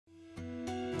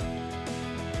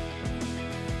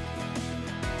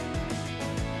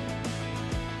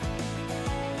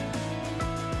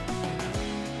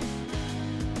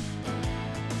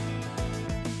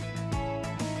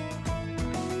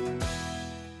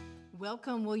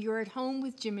Welcome. Well, you're at home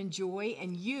with Jim and Joy,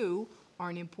 and you are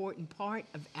an important part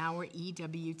of our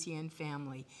EWTN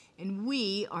family. And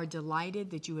we are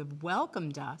delighted that you have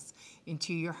welcomed us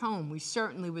into your home. We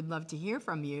certainly would love to hear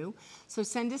from you. So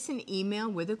send us an email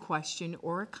with a question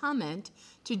or a comment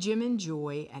to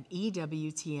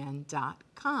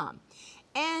jimandjoy@ewtn.com.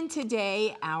 And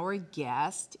today, our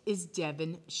guest is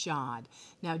Devin Schadt.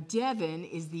 Now, Devin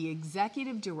is the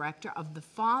executive director of the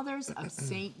Fathers of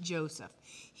St. Joseph.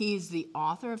 He is the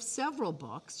author of several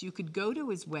books. You could go to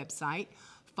his website,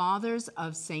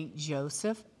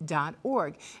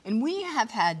 fathersofstjoseph.org. And we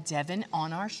have had Devin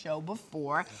on our show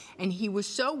before, and he was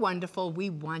so wonderful, we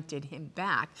wanted him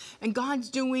back. And God's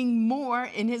doing more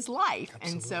in his life.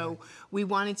 Absolutely. And so we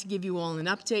wanted to give you all an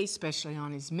update, especially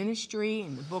on his ministry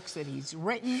and the books that he's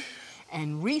written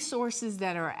and resources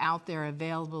that are out there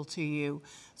available to you,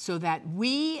 so that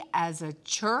we as a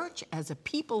church, as a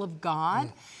people of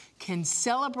God, can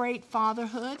celebrate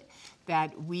fatherhood,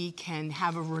 that we can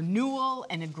have a renewal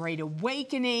and a great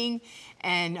awakening,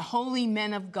 and holy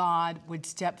men of God would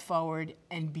step forward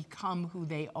and become who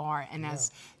they are. And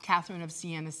as Catherine of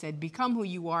Siena said, become who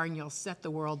you are and you'll set the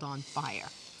world on fire.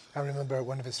 I remember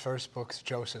one of his first books,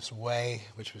 Joseph's Way,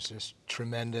 which was just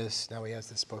tremendous. Now he has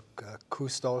this book,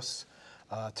 Kustos,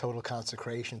 Total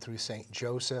Consecration through St.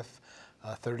 Joseph,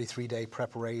 33-day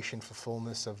preparation for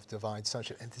fullness of divine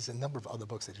sonship. And there's a number of other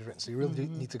books that he's written. So you really do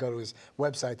need to go to his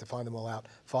website to find them all out,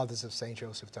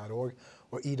 fathersofstjoseph.org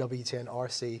or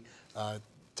ewtnrc.org.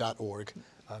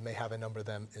 May have a number of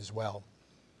them as well.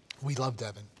 We love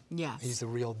Devin. Yes. He's the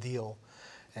real deal.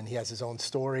 And he has his own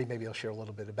story. Maybe he'll share a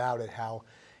little bit about it, how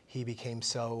he became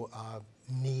so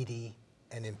needy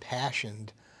and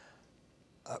impassioned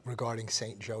regarding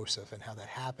St. Joseph and how that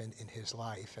happened in his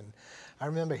life. And I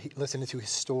remember listening to his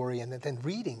story and then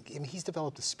reading. I mean, he's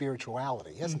developed a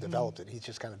spirituality. He hasn't developed it. He's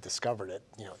just kind of discovered it,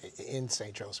 you know, in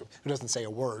St. Joseph, who doesn't say a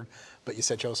word, but you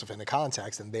said Joseph in the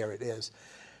context, and there it is.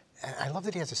 And I love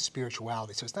that he has a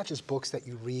spirituality. So it's not just books that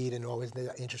you read and always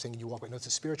interesting and you walk away. No, it's a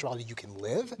spirituality you can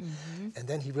live. And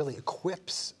then he really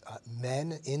equips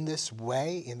men in this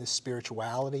way, in this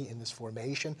spirituality, in this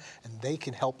formation, and they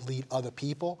can help lead other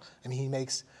people. I mean, he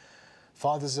makes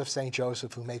fathers of St.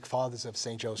 Joseph who make fathers of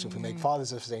St. Joseph who make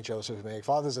fathers of St. Joseph who make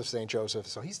fathers of St. Joseph.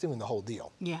 So he's doing the whole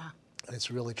deal. Yeah. And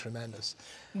it's really tremendous.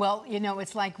 Well, you know,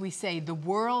 it's like we say, the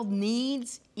world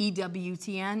needs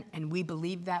EWTN, and we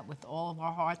believe that with all of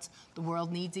our hearts. The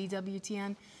world needs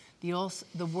EWTN.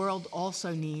 The world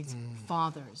also needs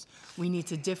fathers. We need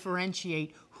to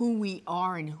differentiate who we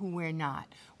are and who we're not.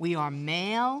 We are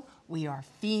male, we are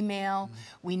female.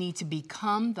 We need to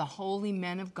become the holy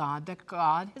men of God that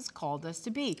God has called us to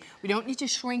be. We don't need to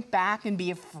shrink back and be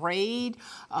afraid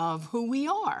of who we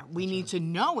are. We need to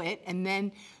know it, and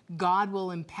then God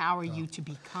will empower you to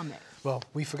become it. Well,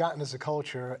 we've forgotten as a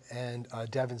culture, and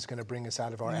Devin's going to bring us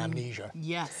out of our amnesia.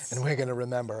 Yes. And we're going to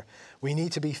remember. We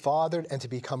need to be fathered and to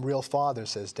become real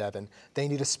fathers, says Devin. They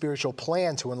need a spiritual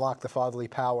plan to unlock the fatherly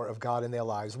power of God in their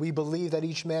lives. We believe that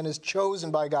each man is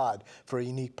chosen by God for a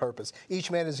unique purpose. Each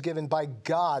man is given by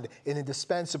God an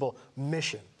indispensable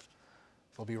mission.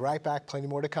 We'll be right back. Plenty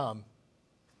more to come.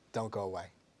 Don't go away.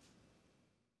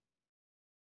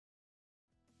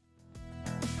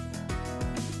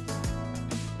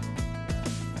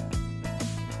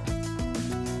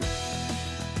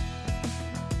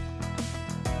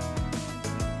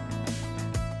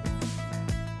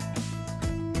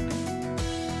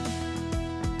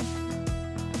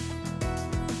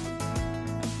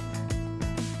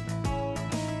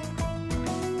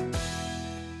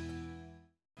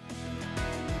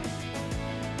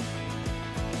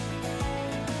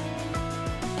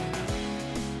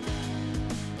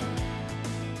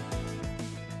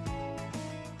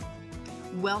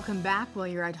 Welcome back. Well,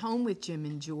 you're at home with Jim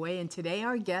and Joy, and today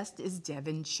our guest is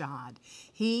Devin Schadt.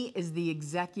 He is the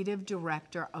executive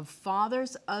director of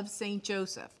Fathers of St.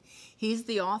 Joseph. He's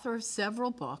the author of several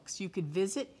books. You could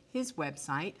visit his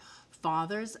website,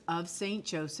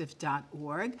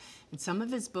 fathersofstjoseph.org, and some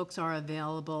of his books are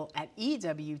available at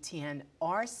ewtnrc.com.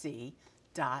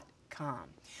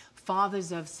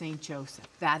 Fathers of St. Joseph.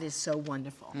 That is so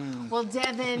wonderful. Well,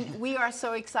 Devin, we are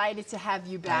so excited to have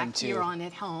you back here on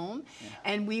At Home. Yeah.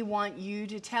 And we want you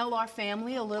to tell our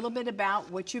family a little bit about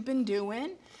what you've been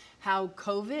doing, how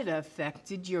COVID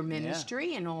affected your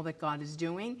ministry and all that God is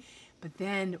doing. But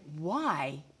then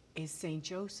why is St.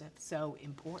 Joseph so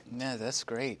important? Yeah, that's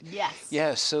great. Yes.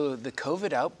 Yeah, so the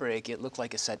COVID outbreak, it looked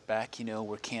like a setback. You know,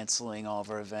 we're canceling all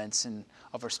of our events and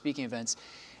all of our speaking events.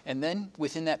 And then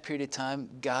within that period of time,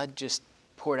 God just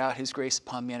poured out His grace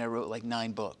upon me, and I wrote like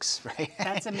 9 books, right?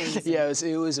 That's amazing. Yeah,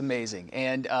 it was amazing.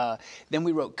 And then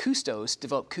we wrote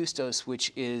developed Custos,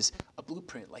 which is a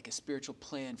blueprint, like a spiritual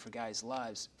plan for guys'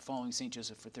 lives, following St.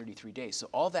 Joseph for 33 days. So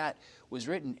all that was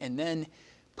written, and then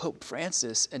Pope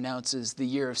Francis announces the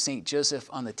year of St. Joseph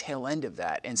on the tail end of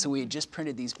that. And so we had just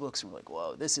printed these books, and we're like,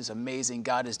 whoa, this is amazing.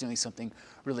 God is doing something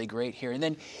really great here. And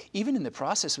then even in the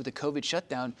process with the COVID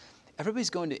shutdown, everybody's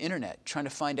going to internet, trying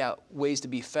to find out ways to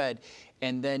be fed.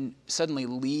 And then suddenly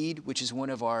LEAD, which is one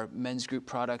of our men's group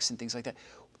products and things like that,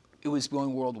 it was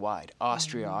going worldwide.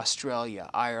 Austria, Australia,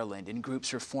 Ireland, and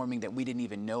groups are forming that we didn't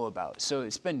even know about. So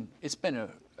it's been a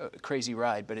crazy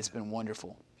ride, but it's been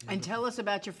wonderful. And tell us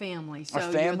about your family. So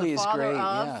Our family you're the is father great,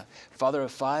 of... yeah. Father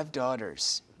of 5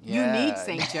 daughters. You Yeah. need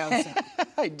St. Joseph.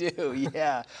 I do,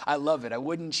 yeah. I love it. I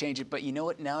wouldn't change it. But you know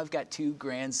what? Now I've got 2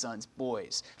 grandsons,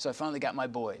 boys. So I finally got my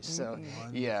boys. So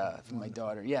yeah, for my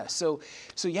daughter. Yeah. So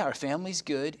yeah, our family's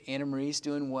good. Anna Marie's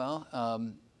doing well.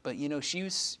 But you know,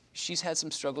 she's had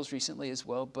some struggles recently as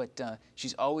well. But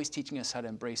she's always teaching us how to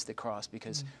embrace the cross,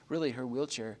 because really her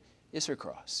wheelchair is her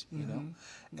cross. You know.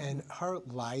 And her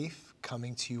life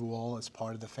coming to you all as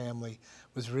part of the family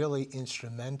was really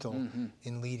instrumental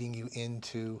in leading you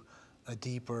into a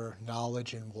deeper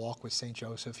knowledge and walk with St.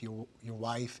 Joseph. Your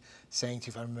wife saying to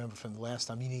you, if I remember from the last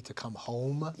time, you need to come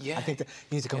home. Yeah. I think that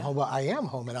you need to come home. Well, I am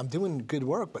home and I'm doing good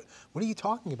work, but what are you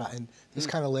talking about? And this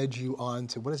kind of led you on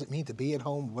to, what does it mean to be at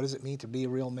home? What does it mean to be a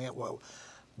real man? Well,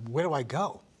 where do I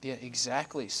go? Yeah,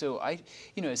 exactly. So I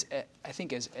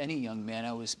think as any young man,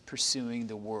 I was pursuing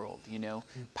the world,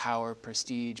 power,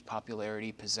 prestige,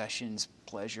 popularity, possessions,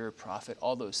 pleasure, profit,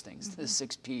 all those things, the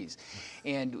 6 Ps.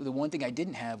 And the one thing I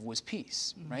didn't have was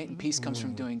peace, right? And peace comes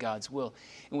from doing God's will.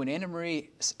 And when Anna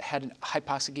Marie had a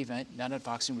hypoxic event, not enough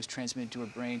oxygen was transmitted to her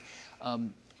brain,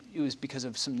 it was because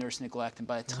of some nurse neglect. And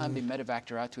by the time they medevaced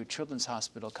her out to a children's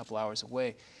hospital a couple hours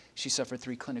away, she suffered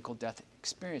 3 clinical death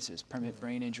experiences. Permanent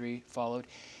brain injury followed.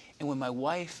 And when my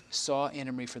wife saw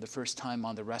Anna Marie for the first time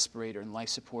on the respirator and life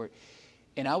support,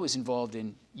 and I was involved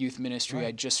in youth ministry,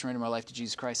 I just surrendered my life to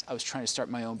Jesus Christ. I was trying to start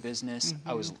my own business.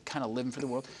 I was kind of living for the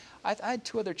world. I had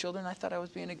 2 other children. I thought I was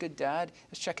being a good dad. I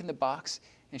was checking the box.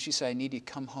 And she said, I need you to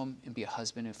come home and be a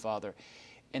husband and father.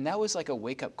 And that was like a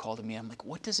wake-up call to me. I'm like,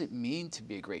 what does it mean to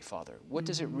be a great father? What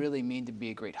does it really mean to be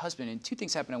a great husband? And 2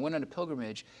 things happened. I went on a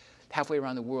pilgrimage halfway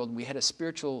around the world. We had a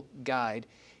spiritual guide,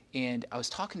 and I was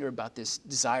talking to her about this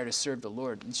desire to serve the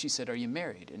Lord. And she said, are you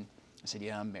married? And I said,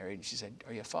 yeah, I'm married. And she said,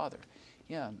 are you a father?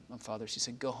 Yeah, I'm a father. She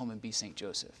said, go home and be St.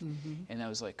 Joseph. And I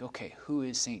was like, okay, who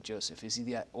is St. Joseph? Is he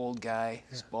that old guy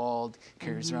who's bald,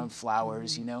 carries around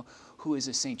flowers, Who is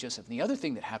this St. Joseph? And the other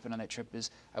thing that happened on that trip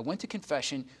is I went to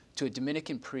confession to a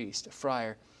Dominican priest, a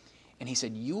friar, and he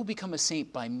said, you will become a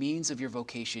saint by means of your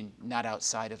vocation, not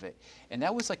outside of it. And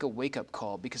that was like a wake-up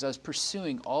call, because I was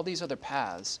pursuing all these other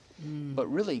paths, but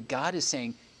really God is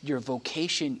saying, your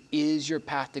vocation is your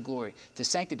path to glory, to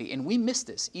sanctity. And we miss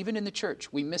this, even in the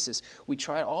church, we miss this. We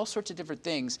try all sorts of different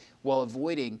things while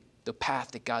avoiding the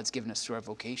path that God's given us through our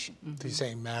vocation. So you're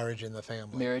saying marriage in the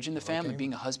family. Marriage in the family,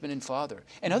 being a husband and father.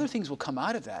 And other things will come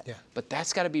out of that, but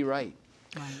that's got to be right.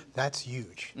 That's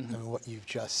huge, I mean, what you've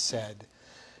just said,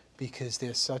 because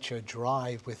there's such a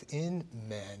drive within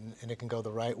men, and it can go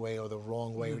the right way or the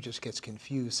wrong way, or it just gets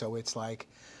confused. So it's like,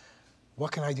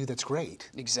 what can I do that's great?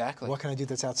 Exactly. What can I do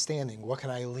that's outstanding? What can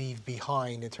I leave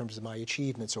behind in terms of my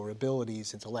achievements or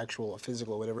abilities, intellectual or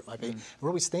physical, or whatever it might be? We're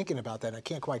always thinking about that, and I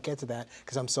can't quite get to that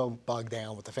because I'm so bogged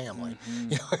down with the family.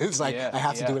 It's like, I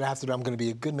have to do what I have to do. I'm going to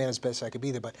be a good man as best I could be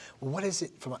there. But what is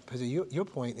it, because your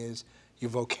point is, your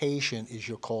vocation is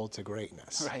your call to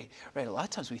greatness. Right. A lot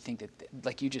of times we think that,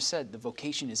 like you just said, the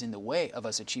vocation is in the way of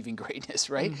us achieving greatness,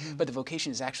 right? But the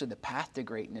vocation is actually the path to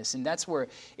greatness. And that's where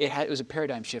it was a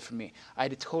paradigm shift for me. I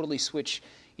had to totally switch,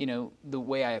 the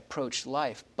way I approached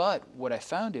life. But what I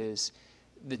found is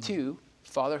the two,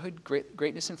 fatherhood,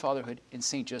 greatness and fatherhood, and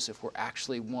St. Joseph were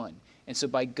actually one. And so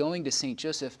by going to St.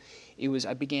 Joseph,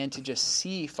 I began to just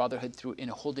see fatherhood in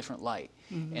a whole different light.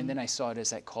 And then I saw it as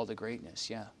that call to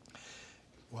greatness,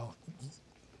 Well,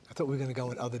 I thought we were going to go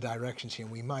in other directions here,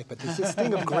 and we might, but there's this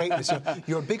thing of greatness.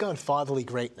 You're big on fatherly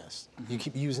greatness. You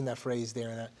keep using that phrase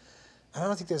there, and I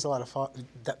don't think there's a lot of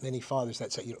that many fathers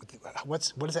that say,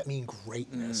 what does that mean,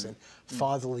 greatness and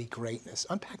fatherly greatness?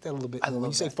 Unpack that a little bit more.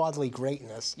 When you say fatherly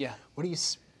greatness, what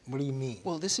do you mean?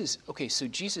 Well, so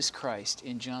Jesus Christ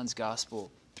in John's Gospel,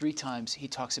 3 times he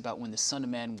talks about when the Son of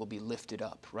Man will be lifted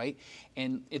up, right?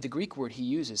 And the Greek word he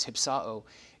uses, hypsao,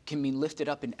 can mean lifted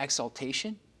up in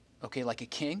exaltation, like a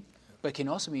king, but it can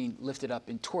also mean lifted up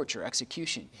in torture,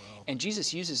 execution. Wow. And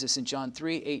Jesus uses this in John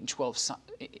 3, 8, and 12,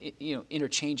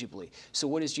 interchangeably. So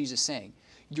what is Jesus saying?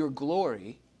 your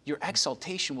glory, your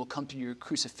exaltation will come through your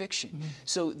crucifixion.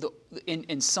 So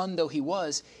and son though he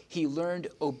was, he learned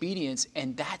obedience,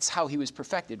 and that's how he was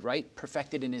perfected, right?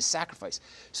 Perfected in his sacrifice.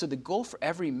 So the goal for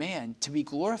every man to be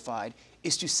glorified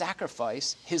is to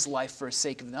sacrifice his life for the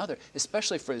sake of another,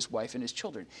 especially for his wife and his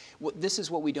children. This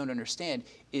is what we don't understand,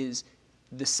 is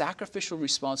the sacrificial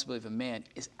responsibility of a man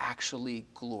is actually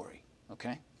glory,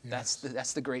 okay? Yes.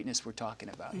 That's the greatness we're talking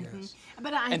about here. Yes.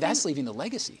 But that's leaving the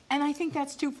legacy. And I think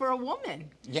that's true for a woman.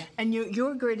 Yeah. And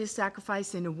your greatest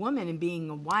sacrifice in a woman and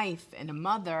being a wife and a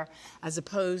mother, as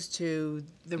opposed to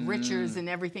the riches and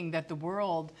everything that the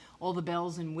world, all the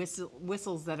bells and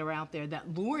whistles that are out there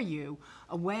that lure you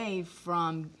away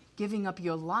from giving up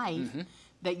your life,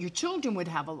 that your children would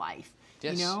have a life.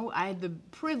 Yes. You know, I had the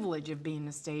privilege of being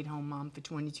a stay-at-home mom for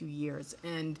 22 years,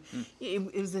 and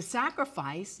it was a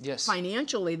sacrifice. Yes.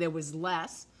 Financially, there was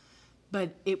less,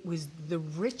 but it was the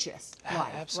richest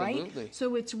life, absolutely. Right?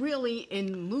 So it's really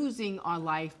in losing our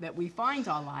life that we find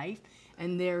our life,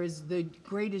 and there is the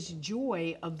greatest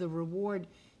joy of the reward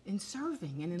in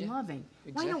serving and in loving.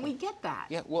 Exactly. Why don't we get that?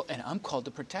 Yeah, well, and I'm called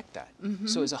to protect that.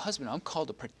 So as a husband, I'm called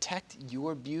to protect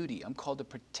your beauty. I'm called to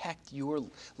protect your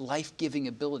life-giving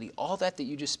ability. All that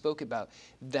you just spoke about,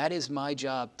 that is my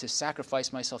job, to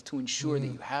sacrifice myself to ensure that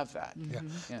you have that. Yeah.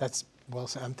 That's, well,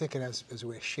 so I'm thinking as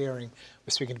we're sharing,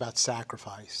 we're speaking about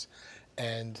sacrifice,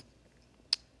 and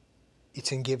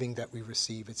it's in giving that we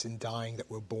receive. It's in dying that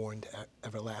we're born to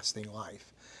everlasting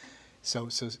life. So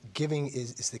giving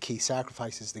is the key.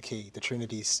 Sacrifice is the key. The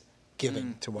Trinity's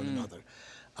giving to one another.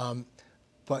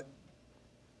 But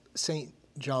St.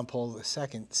 John Paul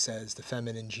II says the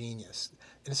feminine genius.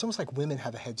 And it's almost like women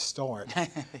have a head start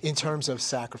in terms of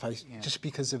sacrifice, just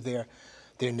because of their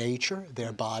nature,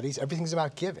 their bodies. Everything's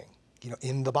about giving, you know,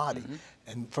 in the body.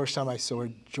 And first time I saw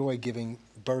Joy giving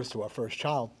birth to our first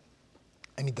child,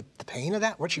 I mean, the pain of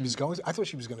that, what she was going through, I thought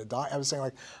she was going to die. I was saying,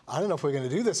 like, I don't know if we're going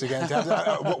to do this again.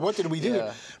 What did we do?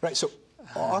 Yeah. Right, so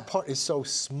our part is so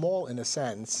small in a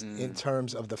sense in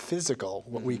terms of the physical,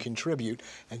 what we contribute,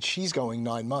 and she's going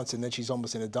 9 months, and then she's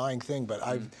almost in a dying thing, but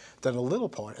I've done a little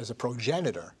part as a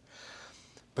progenitor.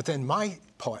 But then my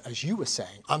part, as you were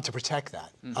saying, I'm to protect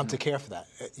that. I'm to care for that,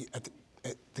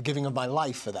 the giving of my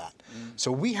life for that. So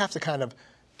we have to kind of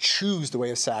choose the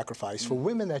way of sacrifice. For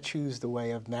women that choose the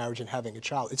way of marriage and having a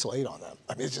child, it's laid on them.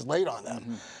 I mean, it's just laid on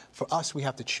them. For us, we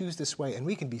have to choose this way, and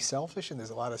we can be selfish, and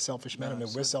there's a lot of selfish men. I mean,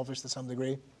 we're selfish to some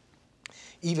degree.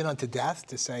 Even unto death,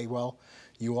 to say, well,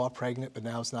 you are pregnant, but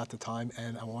now's not the time,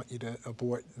 and I want you to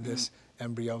abort this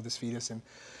embryo, this fetus. And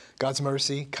God's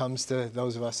mercy comes to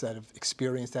those of us that have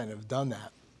experienced that and have done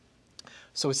that.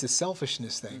 So it's the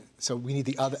selfishness thing. So we need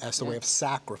the other as the way of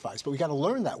sacrifice. But we got to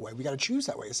learn that way. We got to choose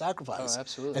that way of sacrifice. Oh,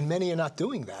 absolutely. And many are not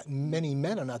doing that. Many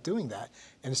men are not doing that.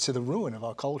 And it's to the ruin of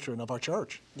our culture and of our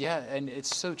church. Yeah, and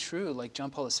it's so true. Like John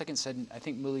Paul II said, I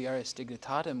think Mulieris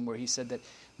Dignitatem, where he said that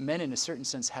men in a certain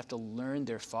sense have to learn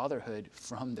their fatherhood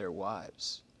from their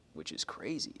wives, which is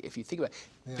crazy. If you think about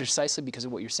it, precisely because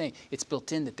of what you're saying, it's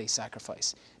built in that they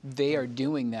sacrifice. They are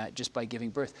doing that just by giving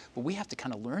birth. But we have to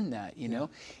kind of learn that, you know?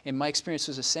 And my experience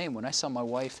was the same. When I saw my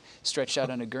wife stretched out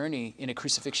on a gurney in a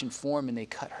crucifixion form, and they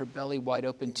cut her belly wide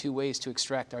open 2 ways to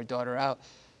extract our daughter out,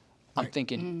 I'm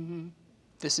thinking,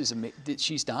 this is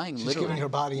she's dying, She's literally. giving her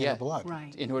body and her blood.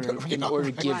 Right. In order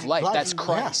to give life. Blood. That's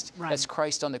Christ. Right. That's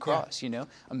Christ on the cross, you know?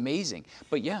 Amazing.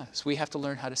 But yeah, so we have to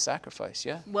learn how to sacrifice,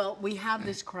 Well, we have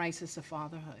this crisis of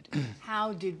fatherhood.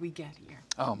 How did we get here?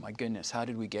 Oh my goodness, how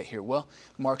did we get here? Well,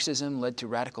 Marxism led to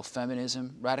radical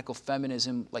feminism. Radical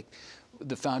feminism, like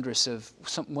the foundress of,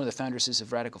 one of the foundresses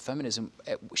of radical feminism,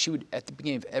 she would, at the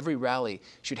beginning of every rally,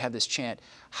 she would have this chant,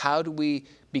 how do we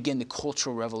begin the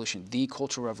cultural revolution? The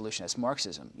cultural revolution, that's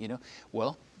Marxism, you know?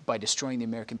 Well, by destroying the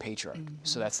American patriarch.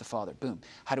 So that's the father, boom.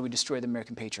 How do we destroy the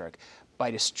American patriarch?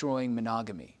 By destroying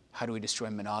monogamy. How do we destroy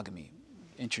monogamy?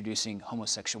 Introducing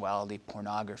homosexuality,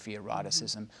 pornography,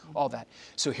 eroticism, all that.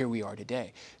 So here we are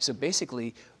today. So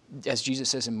basically, as Jesus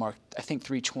says in Mark, I think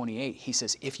 3:28, he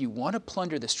says, if you want to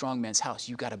plunder the strong man's house,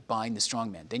 you got to bind the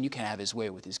strong man. Then you can have his way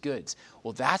with his goods.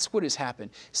 Well, that's what has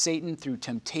happened. Satan, through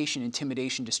temptation,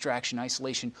 intimidation, distraction,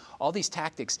 isolation, all these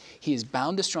tactics, he has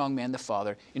bound the strong man, the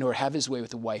father, in order to have his way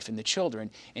with the wife and the children.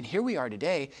 And here we are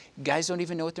today. Guys don't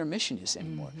even know what their mission is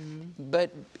anymore.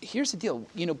 But here's the deal.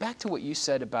 You know, back to what you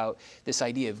said about this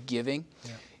idea of giving.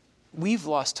 We've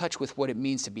lost touch with what it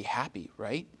means to be happy,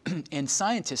 right? And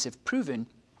scientists have proven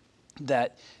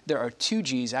that there are 2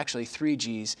 G's, actually 3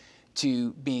 G's,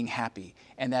 to being happy.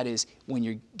 And that is when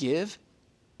you give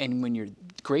and when you're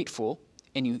grateful,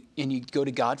 and you go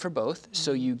to God for both.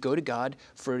 So you go to God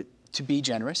to be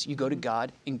generous. You go to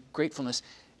God in gratefulness.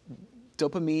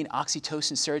 dopamine,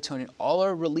 oxytocin, serotonin, all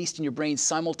are released in your brain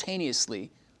simultaneously,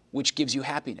 which gives you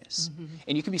happiness.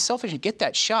 And you can be selfish and get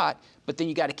that shot, but then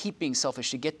you got to keep being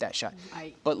selfish to get that shot.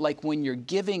 Right. But like when you're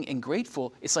giving and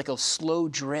grateful, it's like a slow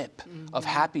drip of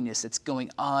happiness that's going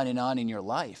on in your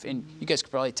life. And you guys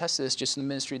could probably attest to this just in the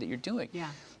ministry that you're doing. Yeah.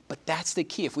 But that's the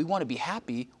key. If we want to be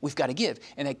happy, we've got to give.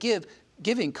 And that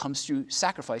giving comes through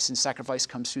sacrifice, and sacrifice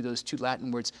comes through those two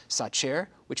Latin words, sacer,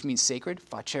 which means sacred,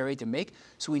 facere, to make.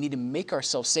 So we need to make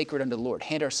ourselves sacred unto the Lord,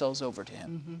 hand ourselves over to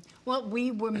Him. Well, we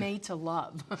were made to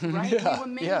love, right? Yeah, We were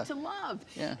made to love.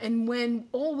 Yeah. And when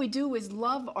all we do is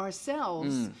love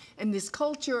ourselves, and this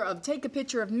culture of take a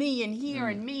picture of me and here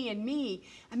and me,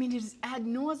 I mean, it's ad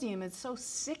nauseum. It's so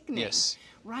sickening. Yes.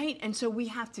 Right? And so we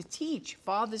have to teach.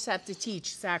 Fathers have to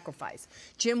teach sacrifice.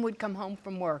 Jim would come home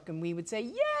from work and we would say,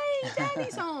 yay,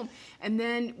 Daddy's home. And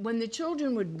then when the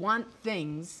children would want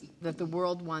things that the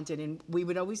world wanted, and we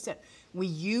would always say, we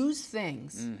use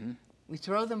things, we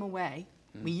throw them away,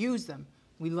 we use them,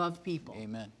 we love people.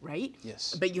 Amen. Right?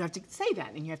 Yes. But you have to say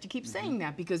that, and you have to keep saying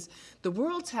that, because the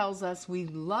world tells us we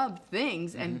love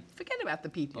things and forget about the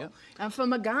people. Yep. And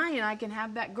from a guy, and I can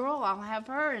have that girl, I'll have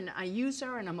her, and I use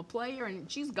her, and I'm a player,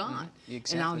 and she's gone. And I'll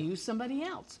Exactly. use somebody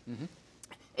else.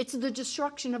 It's the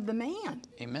destruction of the man,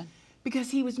 Amen. because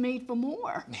he was made for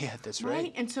more. Yeah, that's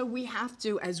right. And so we have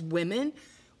to, as women,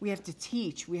 we have to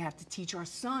teach. We have to teach our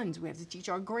sons. We have to teach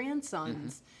our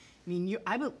grandsons. I mean,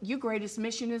 your greatest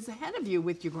mission is ahead of you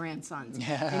with your grandsons.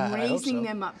 Yeah, and I hope raising so.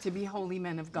 them up to be holy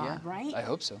men of God, Yeah, right? I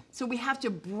hope so. So we have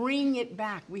to bring it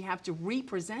back. We have to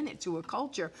represent it to a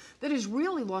culture that has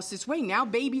really lost its way. Now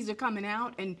babies are coming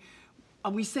out, and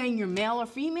are we saying you're male or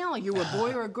female? Are you a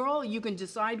boy or a girl? You can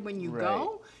decide when you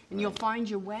go, and you'll find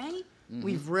your way.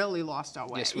 We've really lost our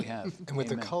way. Yes, we have. And with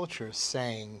the Amen. culture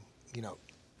saying, you know,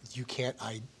 you can't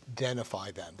identify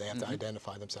them. They have to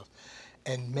identify themselves.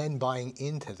 And men buying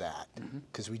into that,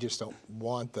 because we just don't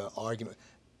want the argument.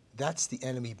 That's the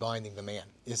enemy binding the man,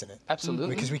 isn't it?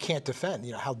 Absolutely. Because we can't defend.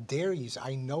 You know, how dare you?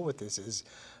 I know what this is,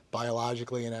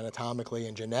 biologically and anatomically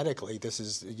and genetically. This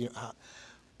is, you know,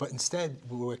 but instead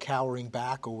we're cowering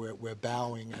back, or we're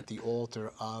bowing at the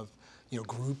altar of, you know,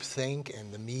 groupthink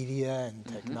and the media and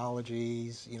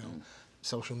technologies, you know,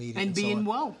 social media And so being on.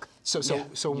 woke. So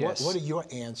Yes. what are your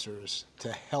answers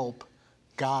to help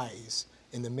guys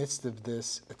in the midst of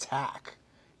this attack,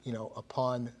 you know,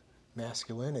 upon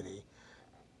masculinity?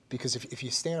 Because if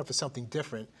you stand up for something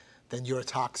different, then you're a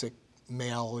toxic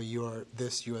male, or you're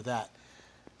this, you're that.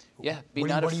 Yeah, be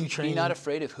What are not, you be training? not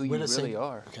afraid of who you Where does really Saint-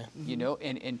 are. Okay. You know,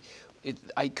 and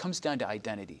it comes down to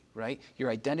identity, right? Your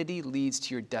identity leads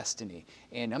to your destiny.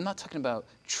 And I'm not talking about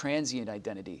transient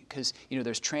identity, because, you know,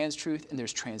 there's trans truth and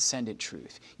there's transcendent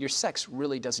truth. Your sex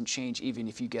really doesn't change even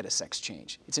if you get a sex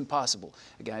change. It's impossible.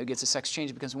 A guy who gets a sex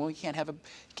change becomes, well, he can't have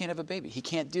a baby. He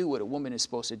can't do what a woman is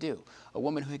supposed to do. A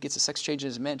woman who gets a sex change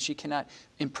as a man, she cannot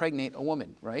impregnate a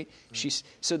woman, right?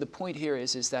 So the point here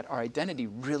is that our identity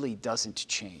really doesn't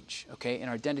change, okay? And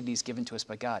our identity is given to us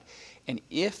by God. And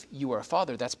if you are a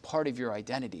father, that's part of your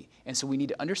identity. And so we need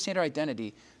to understand our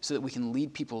identity so that we can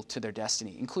lead people to their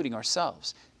destiny, including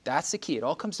ourselves. That's the key. It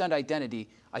all comes down to identity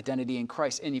in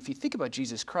Christ. And if you think about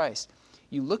Jesus Christ,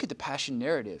 you look at the Passion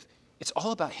narrative, it's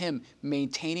all about him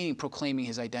maintaining and proclaiming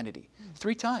his identity.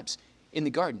 3 times in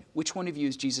the garden, which one of you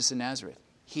is Jesus of Nazareth?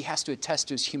 He has to attest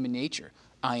to his human nature.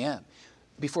 I am.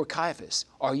 Before Caiaphas,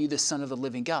 are you the Son of the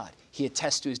living God? He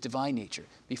attests to his divine nature.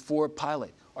 Before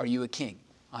Pilate, are you a king?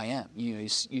 I am. You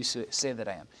say that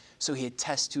I am. So he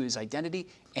attests to his identity,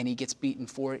 and he gets beaten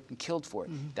for it and killed for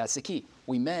it. That's the key.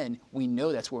 We men, we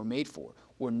know that's what we're made for.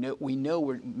 We know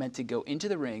we're meant to go into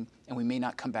the ring, and we may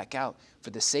not come back out for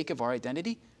the sake of our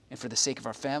identity, and for the sake of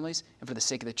our families, and for the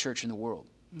sake of the church and the world.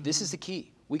 This is the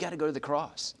key. We got to go to the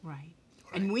cross. Right.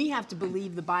 And we have to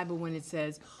believe the Bible when it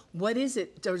says, what is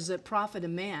it, does it profit a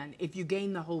man if you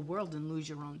gain the whole world and lose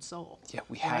your own soul? Yeah,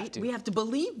 we have to. We have to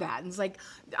believe that. And it's like,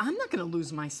 I'm not going to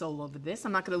lose my soul over this.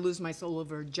 I'm not going to lose my soul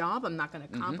over a job. I'm not going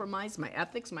to compromise my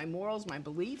ethics, my morals, my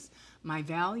beliefs, my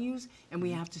values. And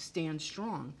we have to stand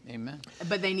strong. Amen.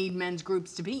 But they need men's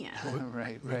groups to be in.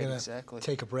 Right, We're gonna exactly.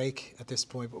 take a break at this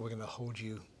point, but we're going to hold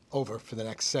you over for the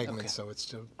next segment. Okay. So it's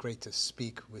so great to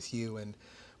speak with you, and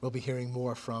we'll be hearing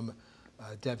more from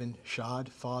Devin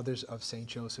Schadt,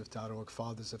 fathersofstjoseph.org,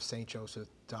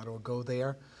 fathersofstjoseph.org. Go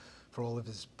there for all of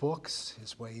his books,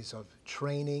 his ways of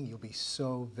training. You'll be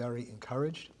so very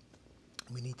encouraged.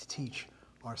 We need to teach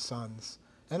our sons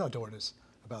and our daughters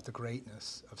about the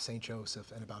greatness of St.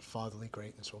 Joseph and about fatherly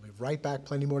greatness. We'll be right back.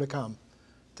 Plenty more to come.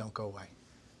 Don't go away.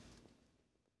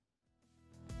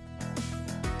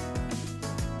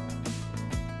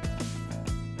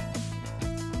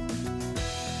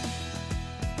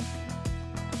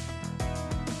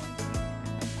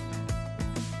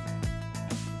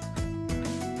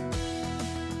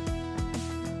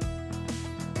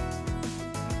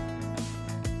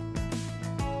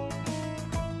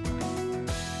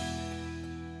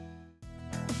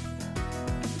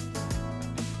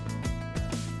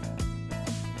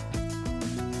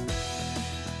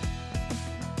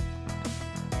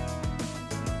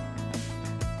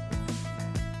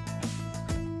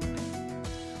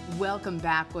 welcome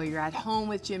back. Well, you're at home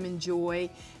with Jim and Joy,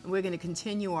 and we're going to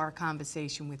continue our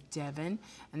conversation with Devin.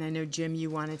 And I know, Jim, you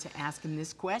wanted to ask him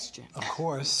this question. Of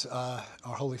course, our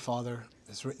Holy Father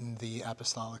has written the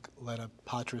apostolic letter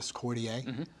Patris Cordiae,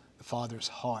 the Father's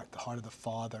heart, the heart of the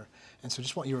Father. And so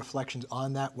just want your reflections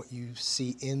on that, what you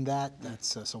see in that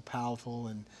that's so powerful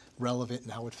and relevant,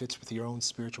 and how it fits with your own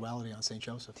spirituality on St.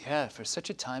 Joseph. Yeah, for such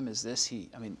a time as this,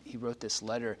 he wrote this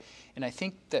letter. And I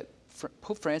think that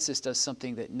Pope Francis does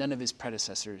something that none of his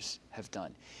predecessors have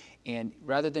done. And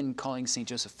rather than calling St.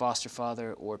 Joseph foster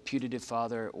father or putative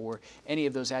father or any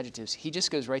of those adjectives, he just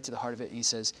goes right to the heart of it and he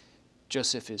says,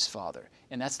 Joseph is father.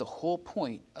 And that's the whole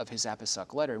point of his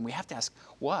apostolic letter. And we have to ask,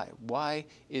 why? Why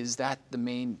is that the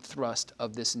main thrust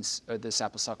of this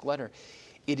apostolic letter?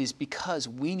 It is because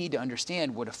we need to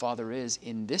understand what a father is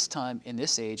in this time, in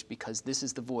this age, because this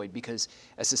is the void. Because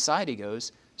as society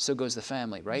goes, so goes the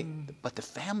family, right? But the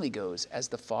family goes as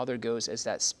the father goes, as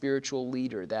that spiritual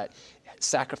leader, that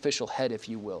sacrificial head, if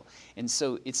you will. And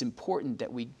so it's important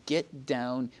that we get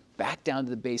back down to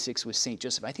the basics with St.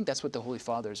 Joseph. I think that's what the Holy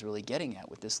Father is really getting at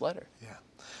with this letter.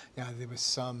 Yeah, there was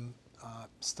some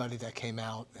study that came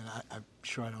out, and I'm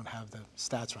sure I don't have the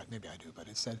stats right, maybe I do, but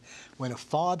it said when a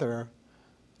father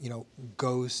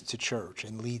goes to church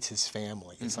and leads his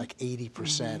family, it's like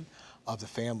 80% of the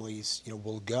families,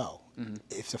 will go.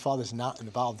 If the father's not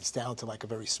involved, it's down to like a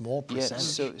very small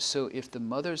percentage. Yeah, so if the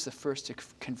mother's the first to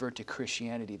convert to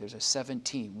Christianity, there's a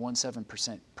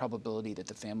 17% probability that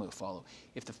the family will follow.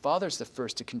 If the father's the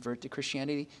first to convert to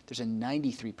Christianity, there's a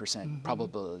 93%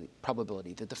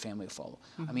 probability that the family will follow.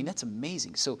 I mean, that's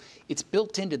amazing. So it's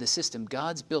built into the system.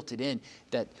 God's built it in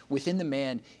that within the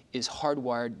man is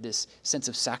hardwired this sense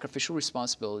of sacrificial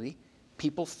responsibility.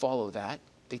 People follow that.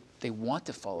 They want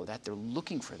to follow that. They're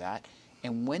looking for that.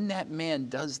 And when that man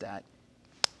does that,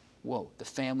 whoa, the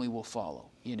family will follow,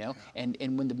 And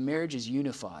when the marriage is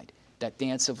unified, that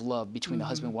dance of love between the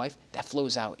husband and wife, that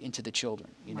flows out into the children,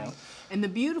 Right. And the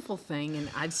beautiful thing, and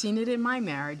I've seen it in my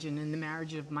marriage and in the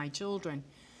marriage of my children,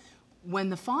 when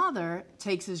the father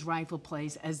takes his rightful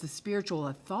place as the spiritual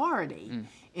authority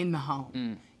in the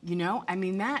home, I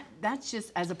mean, that's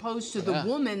just as opposed to the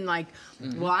woman, like,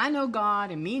 well, I know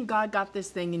God, and me and God got this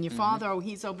thing, and your father, oh,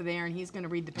 he's over there, and he's going to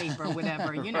read the paper or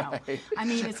whatever, Right. I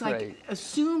mean, it's like,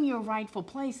 assume your rightful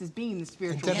place as being the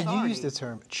spiritual Devin, authority. you use the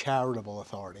term charitable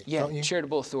authority, Yeah, don't you?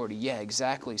 charitable authority. Yeah,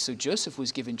 exactly. So Joseph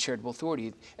was given charitable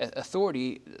authority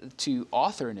to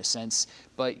author in a sense,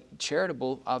 but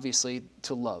charitable, obviously,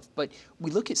 to love. But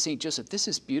we look at St. Joseph. This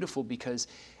is beautiful because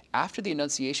after the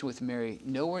Annunciation with Mary,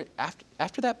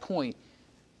 after that point,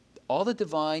 all the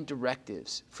divine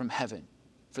directives from heaven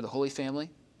for the Holy Family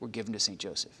were given to St.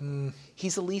 Joseph.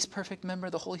 He's the least perfect member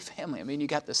of the Holy Family. I mean, you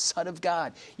got the Son of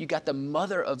God, you got the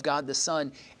Mother of God, the Son,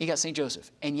 and you got St.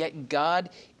 Joseph. And yet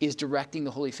God is directing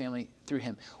the Holy Family through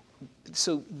him.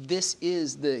 So this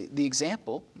is the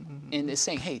example, and it's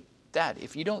saying, hey, Dad,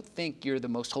 if you don't think you're the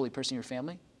most holy person in your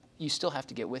family, you still have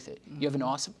to get with it. You have an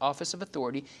office of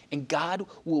authority, and God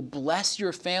will bless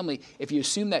your family if you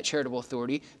assume that charitable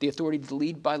authority, the authority to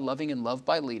lead by loving and love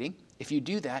by leading. If you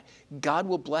do that, God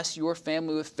will bless your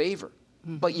family with favor.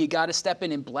 But you got to step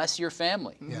in and bless your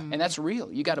family. And that's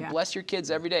real. You got to bless your kids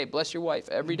every day, bless your wife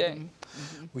every day.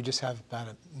 We just have about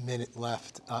a minute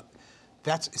left.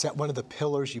 Is that one of the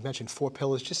pillars? You mentioned 4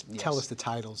 pillars. Just tell us the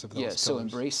titles of those pillars. So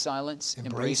embrace silence.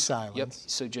 Embrace silence. Yep.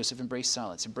 So Joseph embraced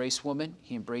silence. Embrace woman.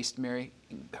 He embraced Mary,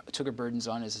 took her burdens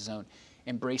on as his own.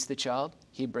 Embrace the child.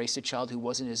 He embraced a child who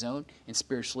wasn't his own and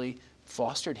spiritually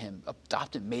fostered him,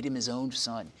 adopted him, made him his own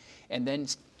son. And then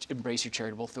embrace your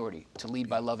charitable authority to lead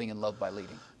by loving and love by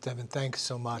leading. Devin, thanks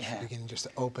so much for beginning just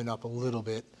to open up a little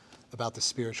bit about the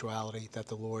spirituality that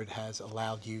the Lord has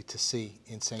allowed you to see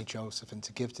in St. Joseph and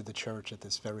to give to the church at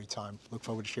this very time. Look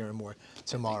forward to sharing more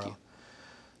tomorrow. Thank you.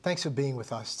 Thanks for being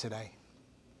with us today.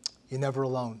 You're never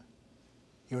alone.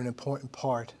 You're an important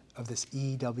part of this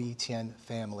EWTN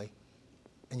family,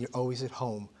 and you're always at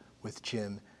home with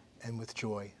Jim and with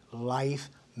Joy. Life,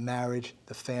 marriage,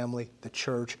 the family, the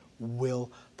church will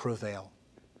prevail.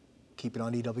 Keep it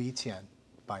on EWTN.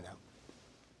 Bye now.